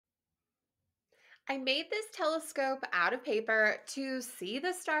I made this telescope out of paper to see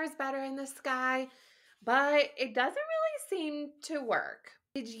the stars better in the sky, but it doesn't really seem to work.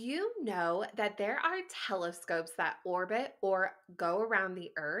 Did you know that there are telescopes that orbit or go around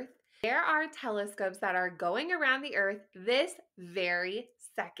the Earth? There are telescopes that are going around the Earth this very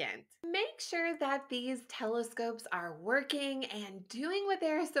second. Make sure that these telescopes are working and doing what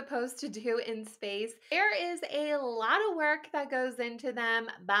they're supposed to do in space. There is a lot of work that goes into them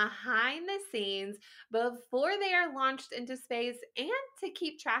behind the scenes before they are launched into space and to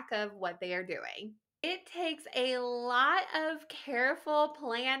keep track of what they are doing. It takes a lot of careful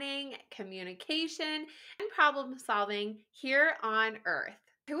planning, communication, and problem solving here on Earth.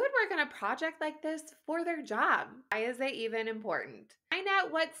 Who would work on a project like this for their job? Why is it even important? Find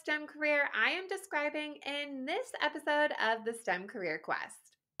out what STEM career I am describing in this episode of the STEM Career Quest.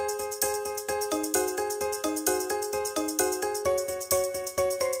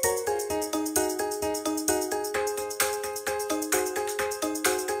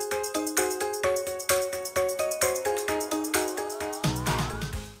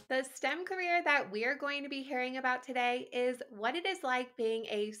 The STEM career that we're going to be hearing about today is what it is like being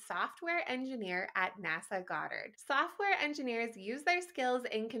a software engineer at NASA Goddard. Software engineers use their skills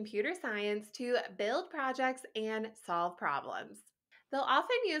in computer science to build projects and solve problems. They'll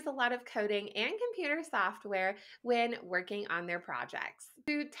often use a lot of coding and computer software when working on their projects.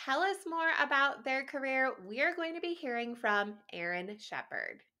 To tell us more about their career, we are going to be hearing from Aaron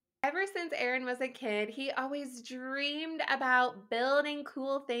Shepard. Ever since Aaron was a kid, he always dreamed about building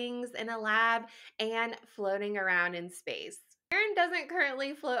cool things in a lab and floating around in space. Aaron doesn't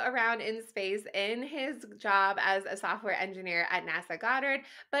currently float around in space in his job as a software engineer at NASA Goddard,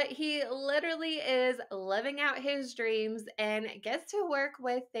 but he literally is living out his dreams and gets to work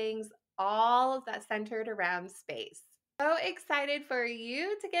with things all that centered around space. So excited for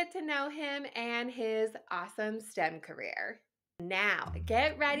you to get to know him and his awesome STEM career. Now,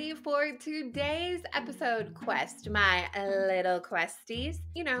 get ready for today's episode quest, my little questies.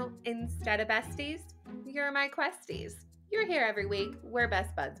 Instead of besties, you're my questies. You're here every week. We're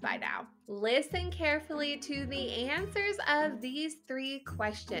best buds by now. Listen carefully to the answers of these three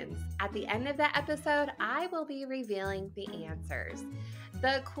questions. At the end of the episode, I will be revealing the answers.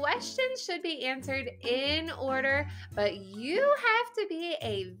 The questions should be answered in order, but you have to be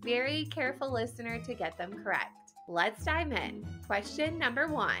a very careful listener to get them correct. Let's dive in. Question number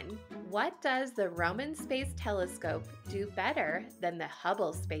 1. What does the Roman Space Telescope do better than the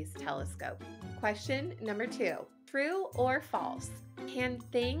Hubble Space Telescope? Question number 2. True or false? Can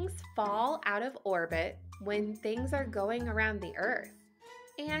things fall out of orbit when things are going around the Earth?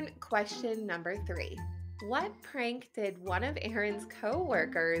 And question number 3. What prank did one of Aaron's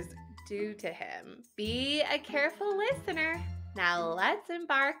co-workers do to him? Be a careful listener. Now let's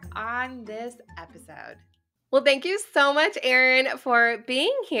embark on this episode. Well, thank you so much, Aaron, for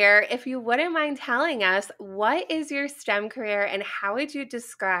being here. If you wouldn't mind telling us, what is your STEM career and how would you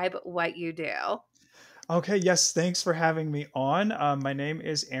describe what you do? Okay, yes, thanks for having me on. My name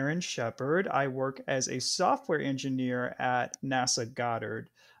is Aaron Shepard. I work as a software engineer at NASA Goddard.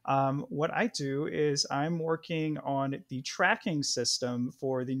 What I do is I'm working on the tracking system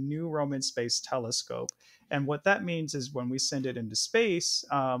for the new Roman Space Telescope. And what that means is when we send it into space,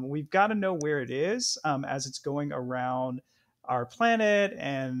 we've got to know where it is as it's going around our planet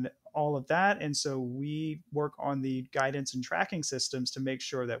and all of that. And so we work on the guidance and tracking systems to make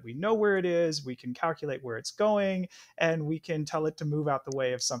sure that we know where it is, we can calculate where it's going, and we can tell it to move out the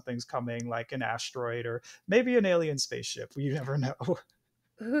way if something's coming, like an asteroid or maybe an alien spaceship. We never know.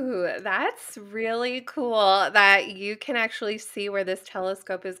 Ooh, that's really cool that you can actually see where this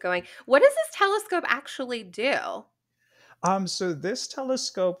telescope is going. What does this telescope actually do? So this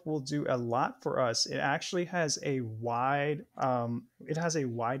telescope will do a lot for us. It actually has a wide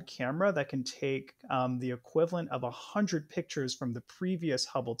camera that can take the equivalent of 100 pictures from the previous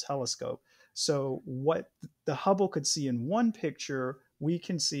Hubble telescope. So what the Hubble could see in one picture, we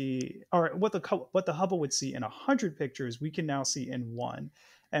can see, or what the Hubble would see in 100 pictures, we can now see in one.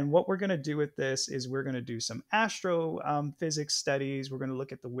 And what we're going to do with this is we're going to do some astrophysics studies. We're going to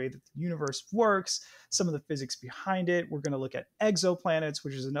look at the way that the universe works, some of the physics behind it. We're going to look at exoplanets,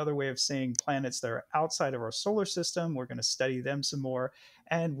 which is another way of saying planets that are outside of our solar system. We're going to study them some more.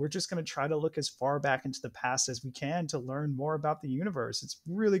 And we're just going to try to look as far back into the past as we can to learn more about the universe. It's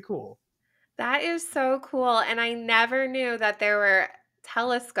really cool. That is so cool. And I never knew that there were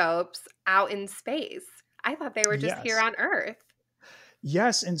telescopes out in space. I thought they were just here Yes. on Earth.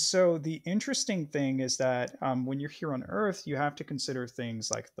 Yes, and so the interesting thing is that when you're here on Earth, you have to consider things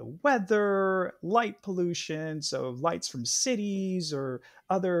like the weather, light pollution, so lights from cities or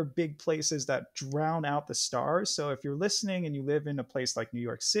other big places that drown out the stars. So if you're listening and you live in a place like New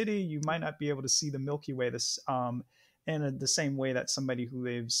York City, you might not be able to see the Milky Way in the same way that somebody who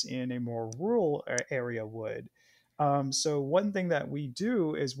lives in a more rural area would. So one thing that we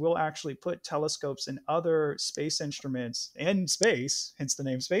do is we'll actually put telescopes and other space instruments in space, hence the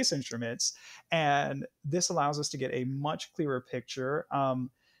name space instruments, and this allows us to get a much clearer picture.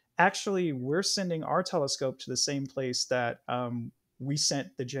 Actually, we're sending our telescope to the same place that we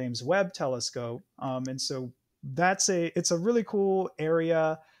sent the James Webb telescope, and so it's a really cool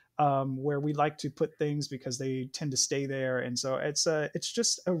area where we like to put things because they tend to stay there. And so it's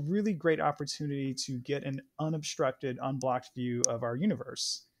just a really great opportunity to get an unobstructed, unblocked view of our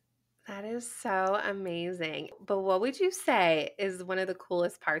universe. That is so amazing. But what would you say is one of the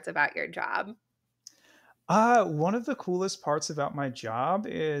coolest parts about your job? One of the coolest parts about my job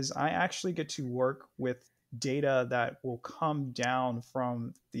is I actually get to work with data that will come down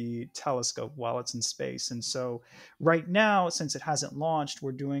from the telescope while it's in space. And so, right now, since it hasn't launched,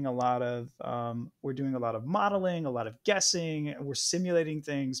 we're doing a lot of modeling, a lot of guessing, we're simulating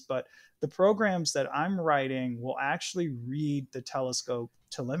things. But the programs that I'm writing will actually read the telescope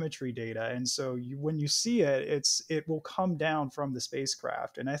telemetry data, and so when you see it, it will come down from the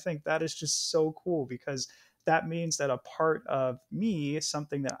spacecraft. And I think that is just so cool because that means that a part of me,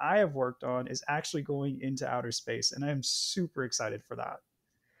 something that I have worked on, is actually going into outer space. And I'm super excited for that.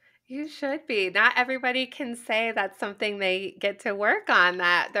 You should be. Not everybody can say that's something they get to work on,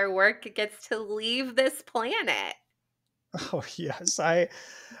 that their work gets to leave this planet. Oh yes,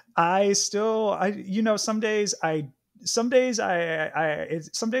 I still some days some days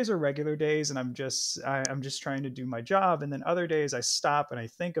are regular days and I'm just trying to do my job, and then other days I stop and I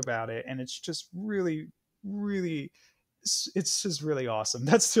think about it, and it's just really it's just really awesome.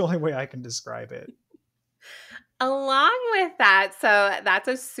 That's the only way I can describe it. Along with that, so that's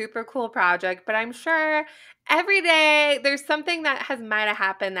a super cool project, but I'm sure every day there's something that has might have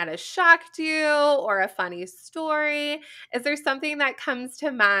happened that has shocked you or a funny story. Is there something that comes to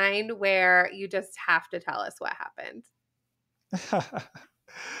mind where you just have to tell us what happened?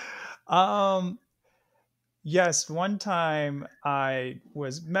 um Yes, one time I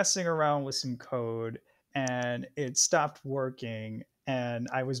was messing around with some code and it stopped working. And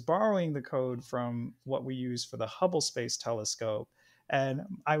I was borrowing the code from what we use for the Hubble Space Telescope. And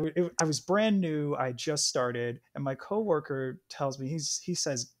I was brand new. I just started, and my coworker tells me he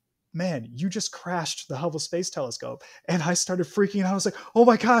says, "Man, you just crashed the Hubble Space Telescope." And I started freaking out. I was like, "Oh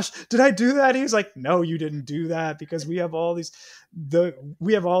my gosh, did I do that?" He's like, "No, you didn't do that because we have all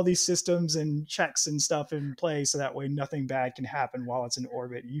these systems and checks and stuff in place so that way nothing bad can happen while it's in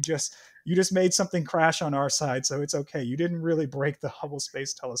orbit. You just made something crash on our side, so it's okay. You didn't really break the Hubble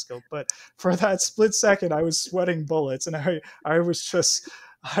Space Telescope." But for that split second, I was sweating bullets, and I was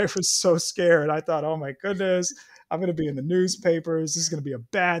so scared. I thought, "Oh my goodness, I'm going to be in the newspapers. This is going to be a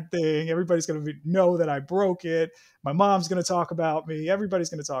bad thing. Everybody's going to know that I broke it. My mom's going to talk about me. Everybody's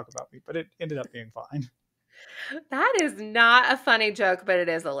going to talk about me." But it ended up being fine. That is not a funny joke, but it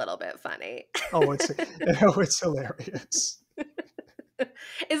is a little bit funny. Oh, oh, it's hilarious.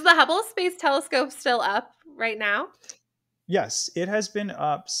 Is the Hubble Space Telescope still up right now? Yes, it has been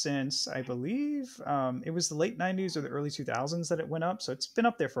up since I believe it was the late '90s or the early 2000s that it went up. So it's been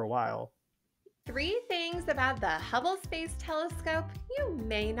up there for a while. Three things about the Hubble Space Telescope you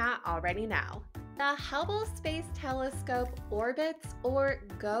may not already know. The Hubble Space Telescope orbits or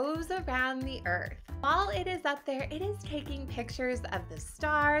goes around the Earth. While it is up there, it is taking pictures of the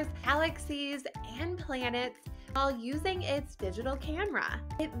stars, galaxies, and planets while using its digital camera.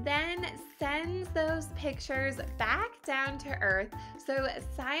 It then sends those pictures back down to Earth so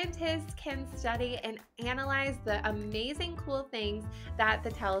scientists can study and analyze the amazing cool things that the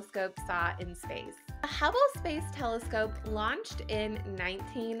telescope saw in space. The Hubble Space Telescope launched in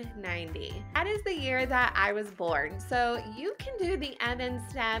 1990. That is the year that I was born, so you can do the M in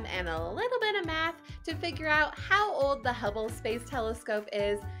STEM and a little bit of math to figure out how old the Hubble Space Telescope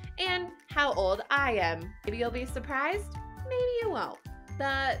is and how old I am. Maybe you'll be surprised, maybe you won't.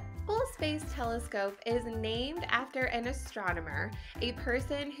 The Hubble Space Telescope is named after an astronomer, a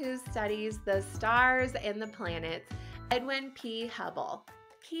person who studies the stars and the planets, Edwin P. Hubble.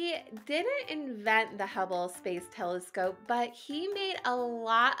 He didn't invent the Hubble Space Telescope, but he made a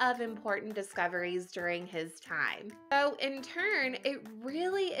lot of important discoveries during his time. So, in turn, it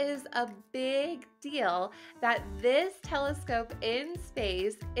really is a big deal that this telescope in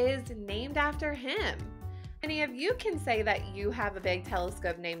space is named after him. Many of you can say that you have a big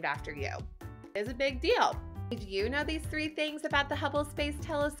telescope named after you. It is a big deal. Did you know these three things about the Hubble Space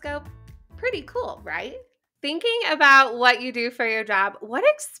Telescope? Pretty cool, right? Thinking about what you do for your job, what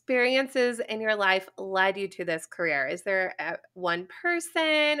experiences in your life led you to this career? Is there one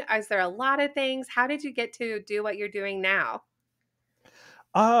person? Is there a lot of things? How did you get to do what you're doing now?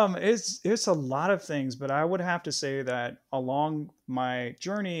 It's a lot of things, but I would have to say that along my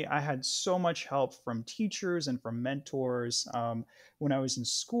journey, I had so much help from teachers and from mentors. When I was in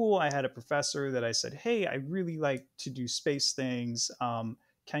school, I had a professor that I said, "Hey, I really like to do space things.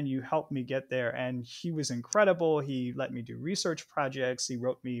 Can you help me get there?" And he was incredible. He let me do research projects. He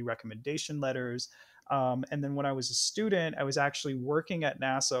wrote me recommendation letters. And then when I was a student, I was actually working at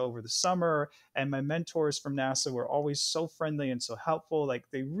NASA over the summer, and my mentors from NASA were always so friendly and so helpful. Like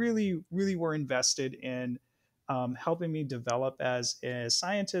they really, really were invested in helping me develop as a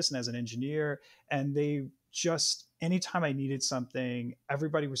scientist and as an engineer. And they just, anytime I needed something,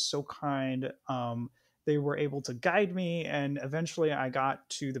 everybody was so kind. They were able to guide me, and eventually I got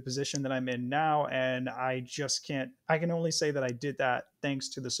to the position that I'm in now. And I just can't, I can only say that I did that thanks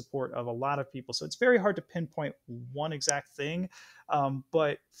to the support of a lot of people. So it's very hard to pinpoint one exact thing.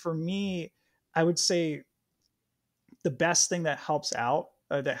 But for me, I would say the best thing that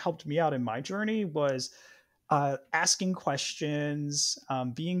that helped me out in my journey was asking questions,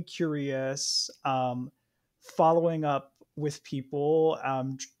 being curious, following up with people,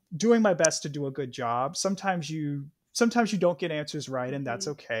 doing my best to do a good job. Sometimes you don't get answers right, and that's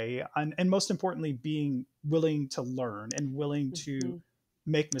Mhm, okay. And most importantly, being willing to learn and willing to mhm.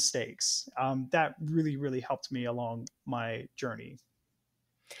 make mistakes. That really, really helped me along my journey.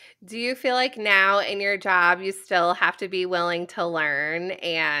 Do you feel like now in your job, you still have to be willing to learn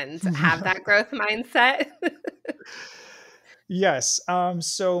and have that growth mindset? Yes.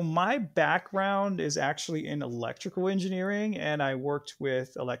 So my background is actually in electrical engineering, and I worked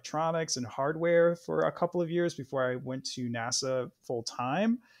with electronics and hardware for a couple of years before I went to NASA full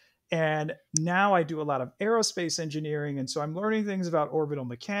time. And now I do a lot of aerospace engineering. And so I'm learning things about orbital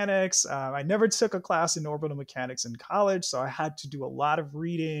mechanics. I never took a class in orbital mechanics in college, so I had to do a lot of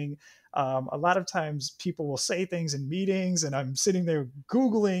reading. A lot of times people will say things in meetings, and I'm sitting there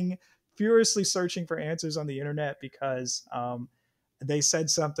Googling, furiously searching for answers on the internet because they said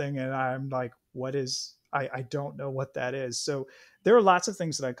something and I'm like, what is, I don't know what that is. So there are lots of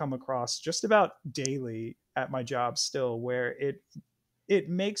things that I come across just about daily at my job still where it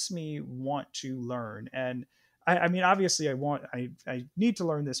makes me want to learn. And I mean, obviously I need to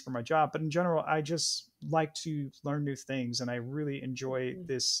learn this for my job, but in general, I just like to learn new things. And I really enjoy Mhm.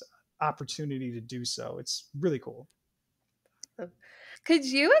 this opportunity to do so. It's really cool. Could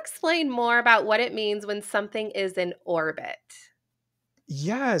you explain more about what it means when something is in orbit?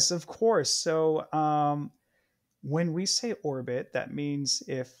 Yes, of course. So, when we say orbit, that means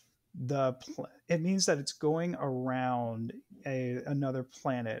if it means that it's going around another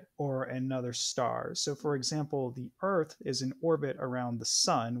planet or another star. So, for example, the Earth is in orbit around the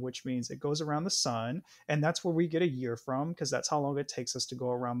sun, which means it goes around the sun, and that's where we get a year from because that's how long it takes us to go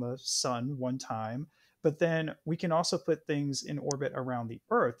around the sun one time. But then we can also put things in orbit around the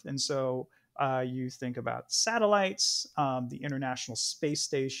Earth, and so you think about satellites, the International Space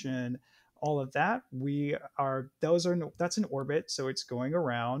Station, all of that. We are those are That's in orbit, so it's going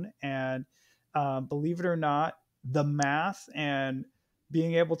around. And believe it or not, the math and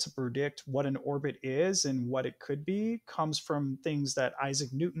being able to predict what an orbit is and what it could be comes from things that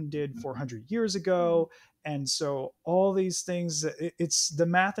Isaac Newton did 400 years Mm. ago. And so all these things, it's the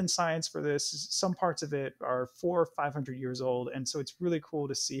math and science for this. Some parts of it are 400 or 500 years old, and so it's really cool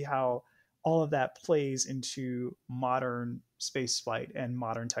to see how all of that plays into modern space flight and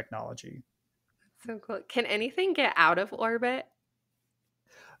modern technology. So cool. Can anything get out of orbit?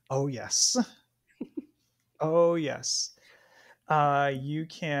 Oh, yes. Oh, yes. You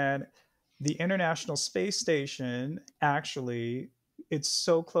can. The International Space Station actually, it's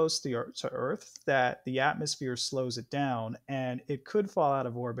so close to Earth that the atmosphere slows it down and it could fall out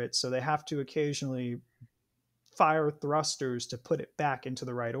of orbit. So they have to occasionally fire thrusters to put it back into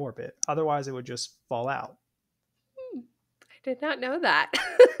the right orbit. Otherwise, it would just fall out. Hmm, I did not know that.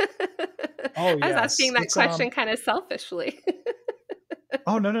 Oh, I was asking yes. that question kind of selfishly.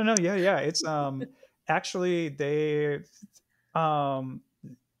 Oh, no, no, no. Yeah, yeah. It's actually um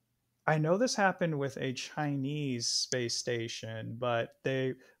I know this happened with a Chinese space station, but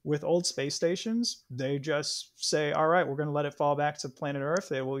with old space stations, they just say, "All right, we're going to let it fall back to planet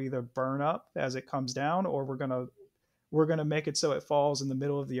Earth. It will either burn up as it comes down, or we're gonna make it so it falls in the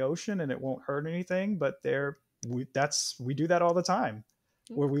middle of the ocean and it won't hurt anything." But we do that all the time.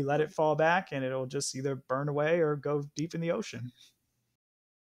 where we let it Cool. fall back and it'll just either burn away or go deep in the ocean.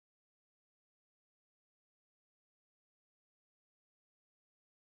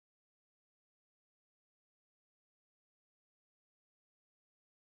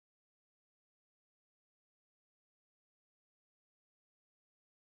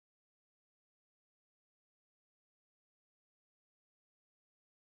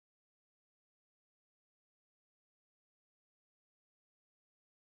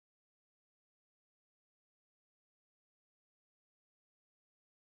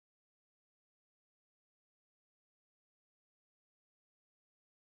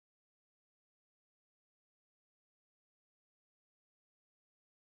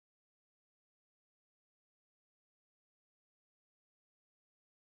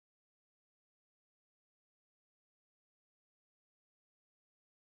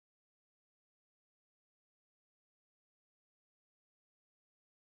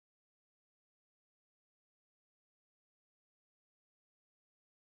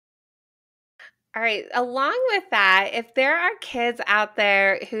 All right. Along with that, if there are kids out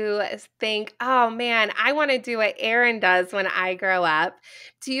there who think, oh man, I want to do what Aaron does when I grow up,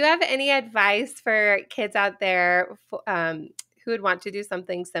 do you have any advice for kids out there who would want to do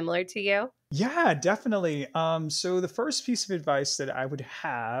something similar to you? Yeah, definitely. So the first piece of advice that I would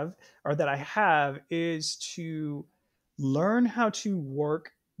have, or that I have, is to learn how to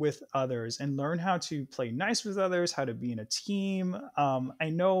work with others and learn how to play nice with others, how to be in a team. I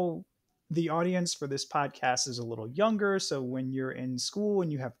know the audience for this podcast is a little younger, so when you're in school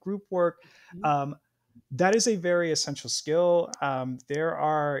and you have group work, Mhm. um, that is a very essential skill. There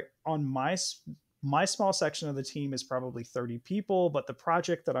are on my small section of the team is probably 30 people, but the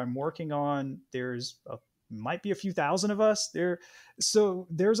project that I'm working on, might be a few thousand of us there. So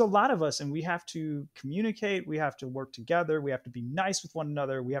there's a lot of us, and we have to communicate. We have to work together. We have to be nice with one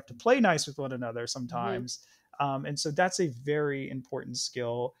another. We have to play nice with one another Mhm. sometimes. And so that's a very important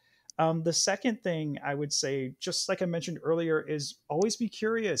skill. The second thing I would say, just like I mentioned earlier, is always be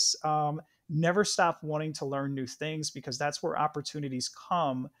curious. Never stop wanting to learn new things, because that's where opportunities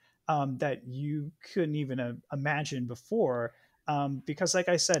come that you couldn't even imagine before. Because, like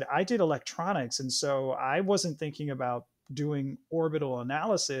I said, I did electronics, and so I wasn't thinking about doing orbital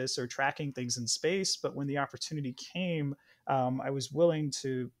analysis or tracking things in space. But when the opportunity came, I was willing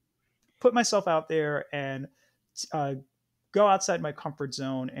to put myself out there and uh, go outside my comfort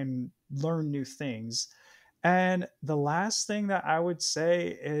zone and learn new things. And the last thing that I would say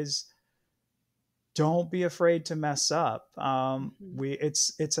is, don't be afraid to mess up. Mhm.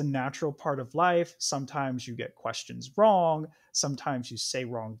 It's a natural part of life. Sometimes you get questions wrong. Sometimes you say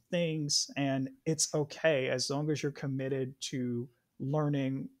wrong things, and it's okay as long as you're committed to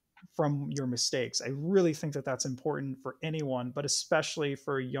learning from your mistakes. I really think that that's important for anyone, but especially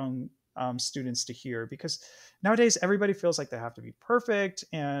for young students to hear, because nowadays everybody feels like they have to be perfect,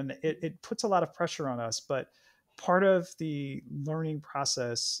 and it puts a lot of pressure on us. But part of the learning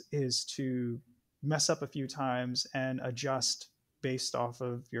process is to mess up a few times and adjust based off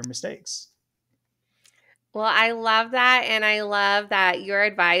of your mistakes. Well, I love that. And I love that your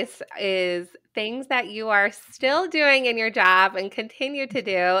advice is things that you are still doing in your job and continue to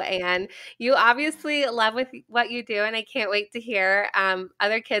do. And you obviously love with what you do. And I can't wait to hear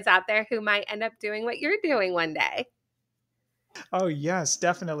other kids out there who might end up doing what you're doing one day. Oh yes,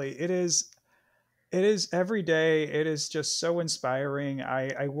 definitely. It is every day. It is just so inspiring.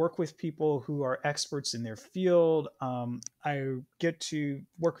 I work with people who are experts in their field. I get to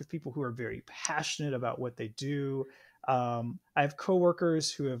work with people who are very passionate about what they do. I have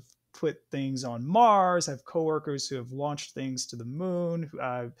coworkers who have put things on Mars. I have coworkers who have launched things to the moon.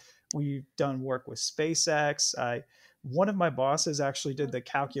 We've done work with SpaceX. One of my bosses actually did the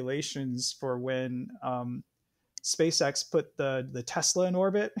calculations for when SpaceX put the Tesla in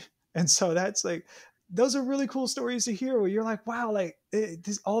orbit, and so that's like, those are really cool stories to hear, where you're like, wow, like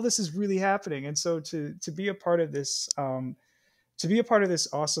all this is really happening. And so to be a part of this, to be a part of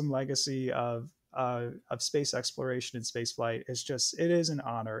this awesome legacy of space exploration and space flight is just, it is an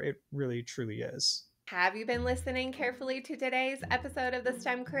honor. It really truly is. Have you been listening carefully to today's episode of the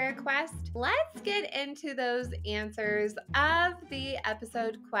STEM Career Quest? Let's get into those answers of the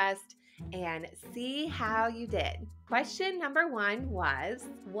episode quest and see how you did. Question number 1 was,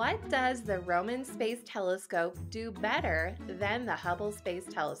 what does the Roman Space Telescope do better than the Hubble Space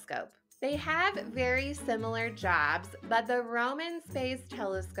Telescope? They have very similar jobs, but the Roman Space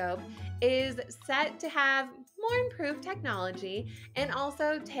Telescope is set to have more improved technology and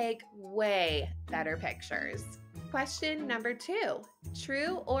also take way better pictures. Question number 2,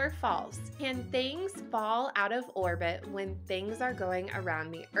 true or false? Can things fall out of orbit when things are going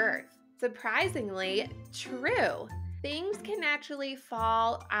around the Earth? Surprisingly, true. Things can naturally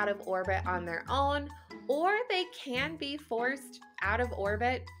fall out of orbit on their own, or they can be forced out of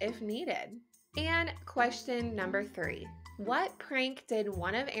orbit if needed. And question number 3, what prank did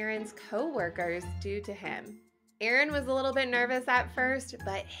one of Aaron's co-workers do to him? Aaron was a little bit nervous at first,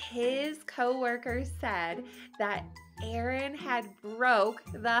 but his co-workers said that Aaron had broke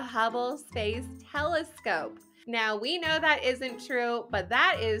the Hubble Space Telescope. Now, we know that isn't true, but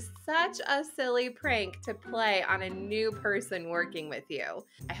that is such a silly prank to play on a new person working with you.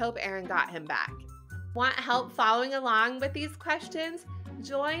 I hope Aaron got him back. Want help following along with these questions?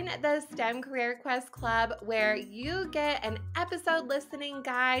 Join the STEM Career Quest Club, where you get an episode listening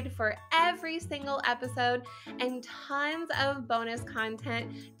guide for every single episode and tons of bonus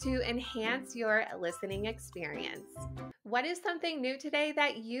content to enhance your listening experience. What is something new today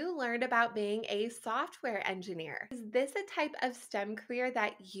that you learned about being a software engineer? Is this a type of STEM career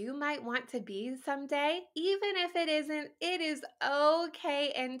that you might want to be someday? Even if it isn't, it is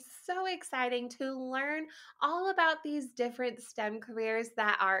okay and so exciting to learn all about these different STEM careers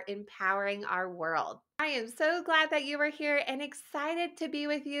that are empowering our world. I am so glad that you are here and excited to be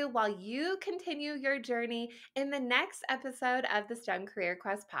with you while you continue your journey in the next episode of the STEM Career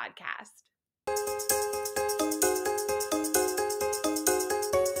Quest podcast.